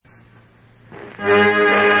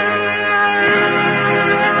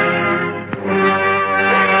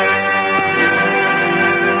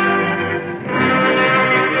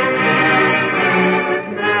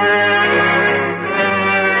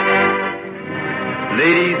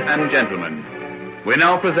Ladies and gentlemen, we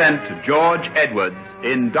now present George Edwards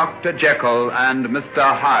in Dr. Jekyll and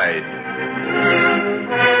Mr. Hyde.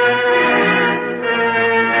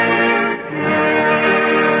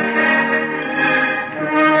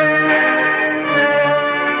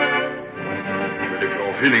 Well, if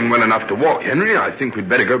you're feeling well enough to walk, Henry, I think we'd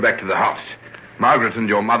better go back to the house. Margaret and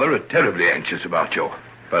your mother are terribly anxious about you.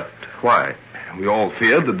 But why? We all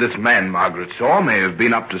feared that this man Margaret saw may have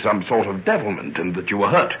been up to some sort of devilment and that you were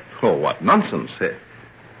hurt. Oh, what nonsense.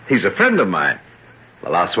 He's a friend of mine.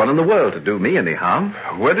 The last one in the world to do me any harm.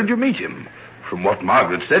 Where did you meet him? From what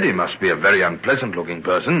Margaret said, he must be a very unpleasant-looking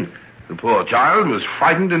person. The poor child was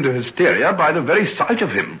frightened into hysteria by the very sight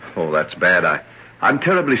of him. Oh, that's bad. I'm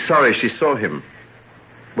terribly sorry she saw him.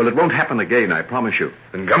 Well, it won't happen again, I promise you.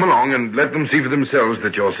 Then come along and let them see for themselves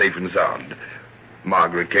that you're safe and sound.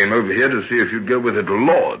 Margaret came over here to see if you'd go with her to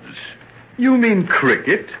Lord's. You mean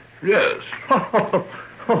cricket? Yes.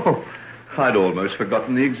 Oh, I'd almost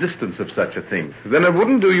forgotten the existence of such a thing. Then it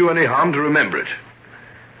wouldn't do you any harm to remember it.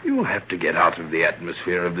 You'll have to get out of the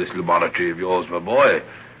atmosphere of this laboratory of yours, my boy.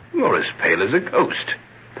 You're as pale as a ghost.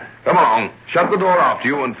 Come along, shut the door after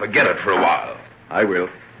you and forget it for a while. I will.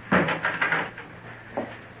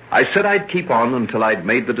 I said I'd keep on until I'd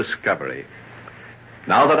made the discovery.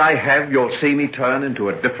 Now that I have, you'll see me turn into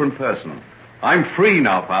a different person. I'm free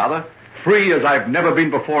now, Father. Free as I've never been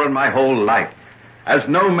before in my whole life. As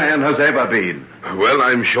no man has ever been. Well,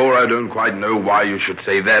 I'm sure I don't quite know why you should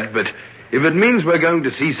say that, but if it means we're going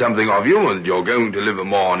to see something of you and you're going to live a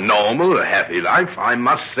more normal, a happy life, I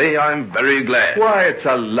must say I'm very glad. Why, it's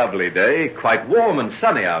a lovely day. Quite warm and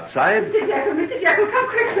sunny outside. Mr. Jekyll, come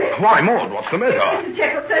quickly. Why, Maud, what's the matter? Mr.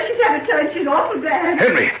 Jekyll, sir, she's had a turn. She's awful bad.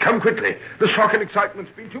 Henry, come quickly. The shock and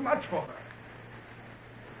excitement's been too much for her.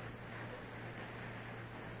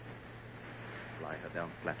 Lie her down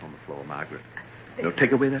flat on the floor, Margaret. No,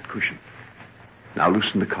 take away that cushion. Now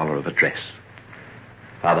loosen the collar of the dress.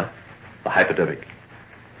 Father, the hypodermic.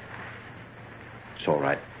 It's all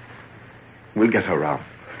right. We'll get her round.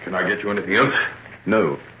 Can I get you anything else?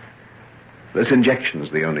 No. This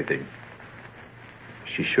injection's the only thing.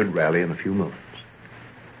 She should rally in a few moments.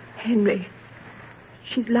 Henry,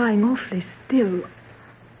 she's lying awfully still.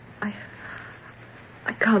 I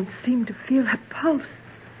can't seem to feel her pulse.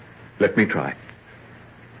 Let me try.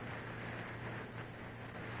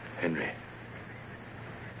 Henry.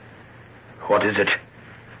 What is it?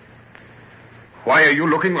 Why are you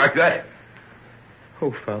looking like that?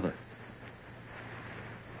 Oh, Father.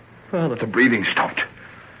 Father. The breathing stopped.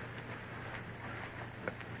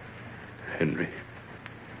 Henry.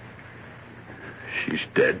 She's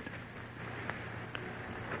dead.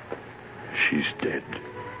 She's dead.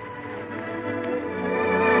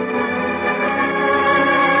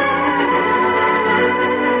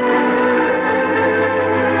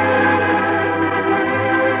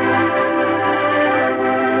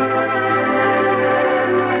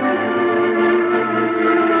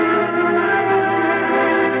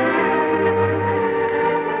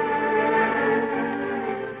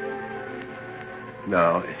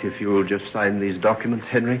 Now, if you'll just sign these documents,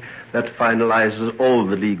 Henry, that finalizes all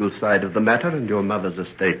the legal side of the matter, and your mother's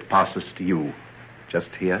estate passes to you. Just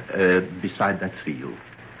here, beside that seal.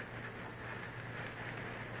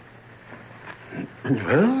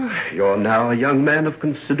 Well, you're now a young man of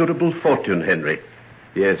considerable fortune, Henry.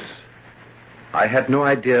 Yes. I had no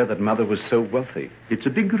idea that Mother was so wealthy. It's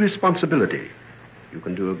a big responsibility. You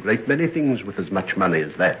can do a great many things with as much money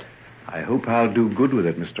as that. I hope I'll do good with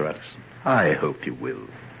it, Mr. Utterson. I hope you will.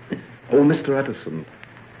 Oh, Mr. Utterson,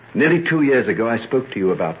 nearly 2 years ago I spoke to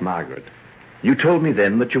you about Margaret. You told me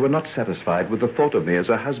then that you were not satisfied with the thought of me as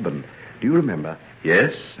a husband. Do you remember?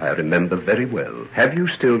 Yes, I remember very well. Have you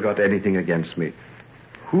still got anything against me?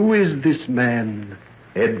 Who is this man,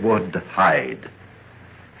 Edward Hyde?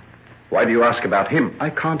 Why do you ask about him? I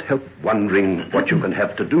can't help wondering what you can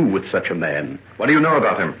have to do with such a man. What do you know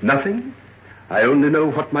about him? Nothing. I only know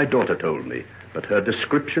what my daughter told me, but her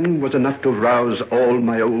description was enough to rouse all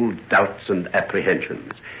my old doubts and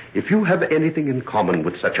apprehensions. If you have anything in common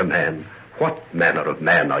with such a man, what manner of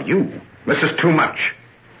man are you? This is too much.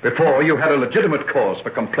 Before, you had a legitimate cause for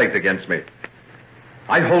complaint against me.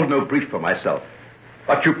 I hold no brief for myself,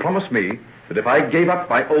 but you promised me that if I gave up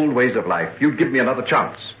my old ways of life, you'd give me another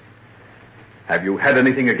chance. Have you had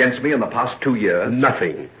anything against me in the past 2 years?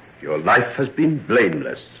 Nothing. Your life has been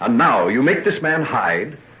blameless. And now you make this man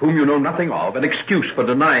Hyde, whom you know nothing of, an excuse for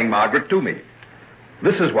denying Margaret to me.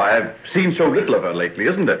 This is why I've seen so little of her lately,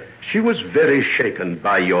 isn't it? She was very shaken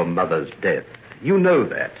by your mother's death. You know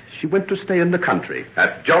that. She went to stay in the country.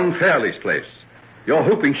 At John Fairley's place. You're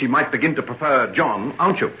hoping she might begin to prefer John,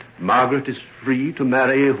 aren't you? Margaret is free to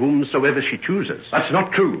marry whomsoever she chooses. That's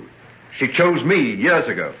not true. She chose me years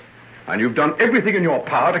ago. And you've done everything in your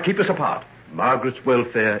power to keep us apart. Margaret's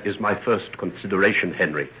welfare is my first consideration,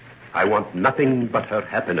 Henry. I want nothing but her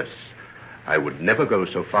happiness. I would never go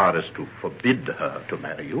so far as to forbid her to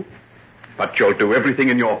marry you. But you'll do everything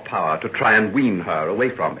in your power to try and wean her away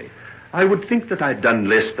from me. I would think that I'd done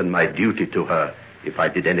less than my duty to her if I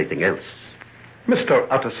did anything else. Mr.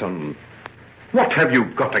 Utterson, what have you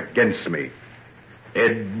got against me?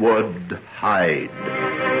 Edward Hyde.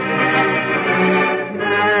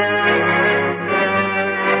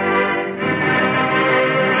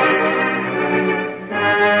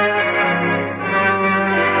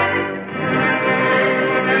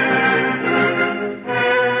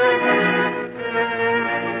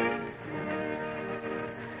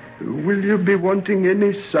 Will you be wanting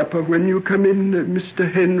any supper when you come in,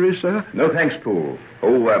 Mr. Henry, sir? No, thanks, Poole.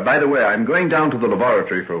 Oh, by the way, I'm going down to the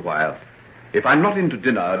laboratory for a while. If I'm not into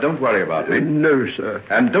dinner, don't worry about me. No, sir.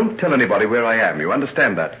 And don't tell anybody where I am. You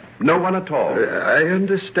understand that? No one at all. I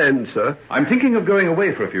understand, sir. I'm thinking of going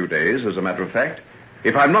away for a few days, as a matter of fact.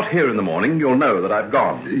 If I'm not here in the morning, you'll know that I've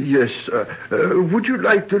gone. Yes, sir. Would you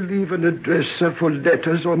like to leave an address for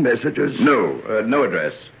letters or messages? No, no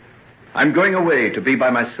address. I'm going away to be by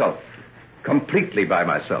myself. Completely by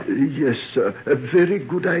myself. Yes, sir. A very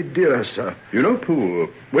good idea, sir. You know, Poole,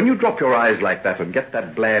 when you drop your eyes like that and get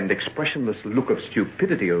that bland, expressionless look of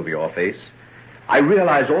stupidity over your face, I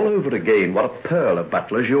realize all over again what a pearl of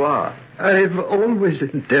butlers you are. I've always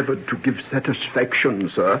endeavored to give satisfaction,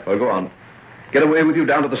 sir. Well, go on. Get away with you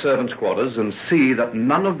down to the servants' quarters and see that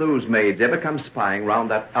none of those maids ever come spying round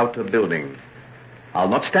that outer building. I'll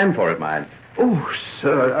not stand for it, mind. Oh,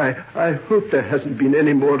 sir, I hope there hasn't been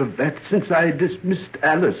any more of that since I dismissed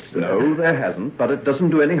Alice. No, there hasn't, but it doesn't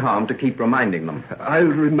do any harm to keep reminding them. I'll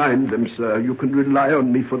remind them, sir. You can rely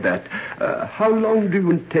on me for that. How long do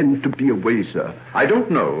you intend to be away, sir? I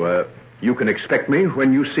don't know. You can expect me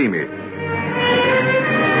when you see me.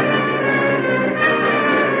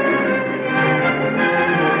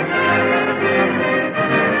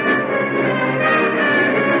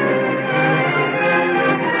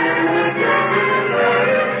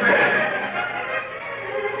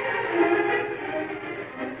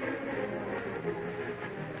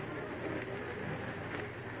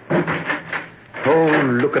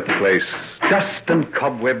 Look at the place. Dust and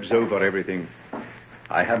cobwebs over everything.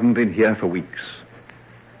 I haven't been here for weeks.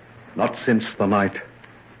 Not since the night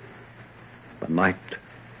that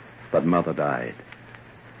Mother died.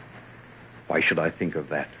 Why should I think of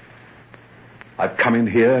that? I've come in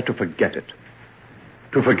here to forget it.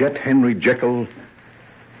 To forget Henry Jekyll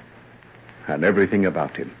and everything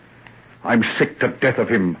about him. I'm sick to death of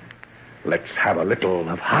him. Let's have a little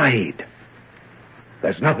of Hyde.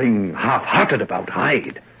 There's nothing half-hearted about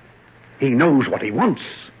Hyde. He knows what he wants.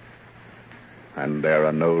 And there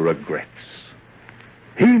are no regrets.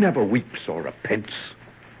 He never weeps or repents.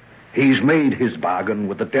 He's made his bargain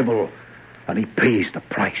with the devil, and he pays the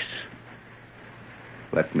price.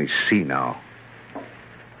 Let me see now.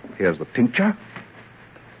 Here's the tincture.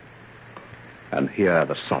 And here are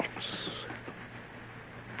the salts.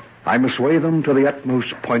 I must weigh them to the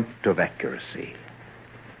utmost point of accuracy.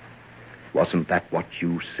 Wasn't that what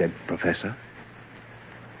you said, Professor?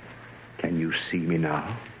 Can you see me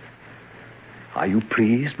now? Are you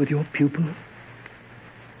pleased with your pupil?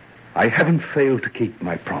 I haven't failed to keep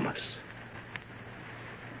my promise.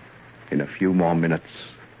 In a few more minutes,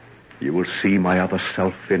 you will see my other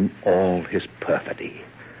self in all his perfidy.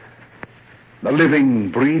 The living,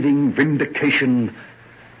 breathing vindication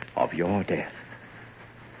of your death.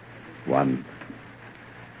 1,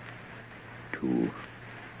 2,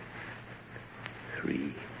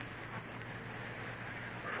 3,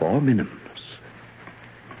 4 minims.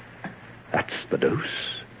 That's the dose.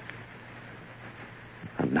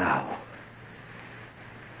 And now,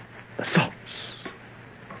 the salts.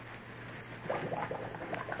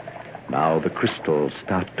 Now the crystals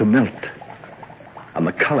start to melt, and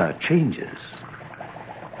the color changes.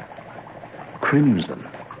 Crimson,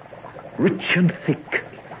 rich and thick,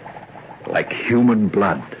 like human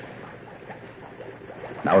blood.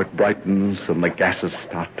 Now it brightens and the gases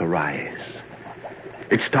start to rise.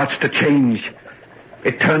 It starts to change.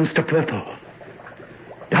 It turns to purple.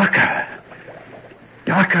 Darker.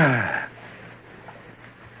 Darker.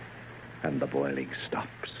 And the boiling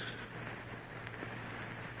stops.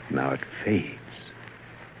 Now it fades.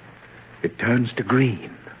 It turns to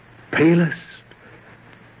green. Palest,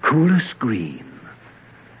 coolest green.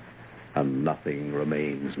 And nothing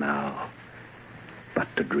remains now but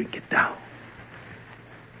to drink it down.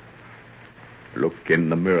 Look in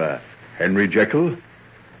the mirror, Henry Jekyll.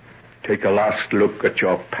 Take a last look at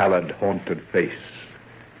your pallid, haunted face.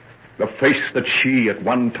 The face that she at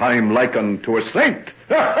one time likened to a saint.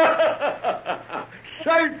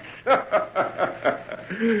 Saint!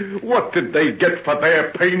 What did they get for their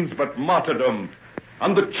pains but martyrdom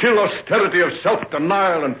and the chill austerity of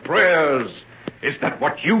self-denial and prayers? Is that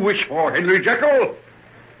what you wish for, Henry Jekyll?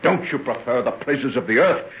 Don't you prefer the pleasures of the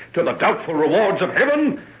earth to the doubtful rewards of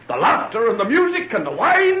heaven? The laughter and the music and the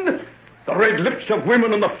wine? The red lips of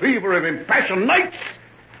women and the fever of impassioned nights?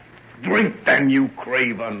 Drink then, you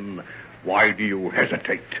craven. Why do you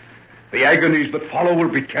hesitate? The agonies that follow will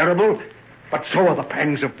be terrible, but so are the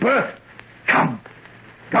pangs of birth. Come,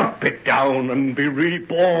 gulp it down and be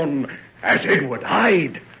reborn as Edward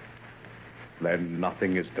Hyde. Then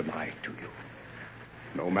nothing is denied to you.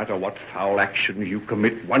 No matter what foul action you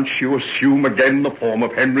commit, once you assume again the form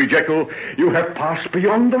of Henry Jekyll, you have passed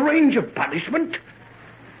beyond the range of punishment.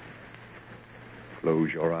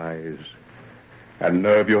 Close your eyes and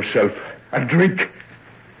nerve yourself and drink.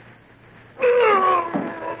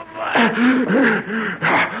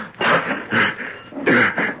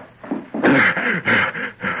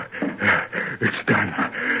 It's done.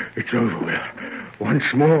 It's over with.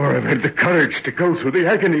 Once more, I've had the courage to go through the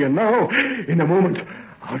agony, and now, in a moment,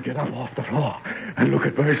 I'll get up off the floor and look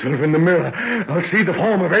at myself in the mirror. I'll see the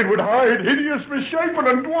form of Edward Hyde, hideous, misshapen,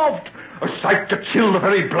 and dwarfed, a sight to chill the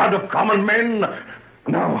very blood of common men.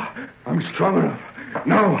 Now, I'm strong enough.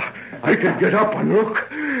 Now, I can get up and look.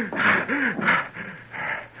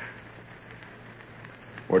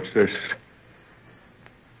 What's this?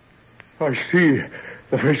 I see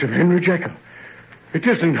the face of Henry Jekyll. It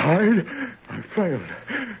isn't Hyde. I failed.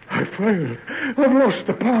 I've lost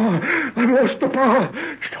the power.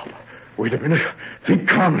 Stop. Wait a minute. Think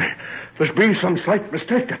calmly. There's been some slight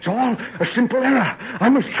mistake, that's all. A simple error. I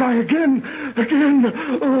must try again.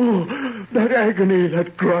 Oh, that agony,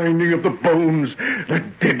 that grinding of the bones,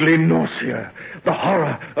 that deadly nausea, the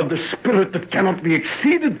horror of the spirit that cannot be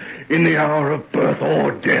exceeded in the hour of birth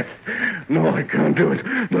or death. No, I can't do it.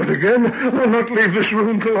 Not again. I'll not leave this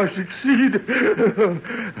room till I succeed.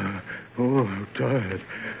 Oh, how tired.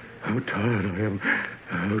 How tired I am.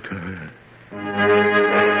 How tired.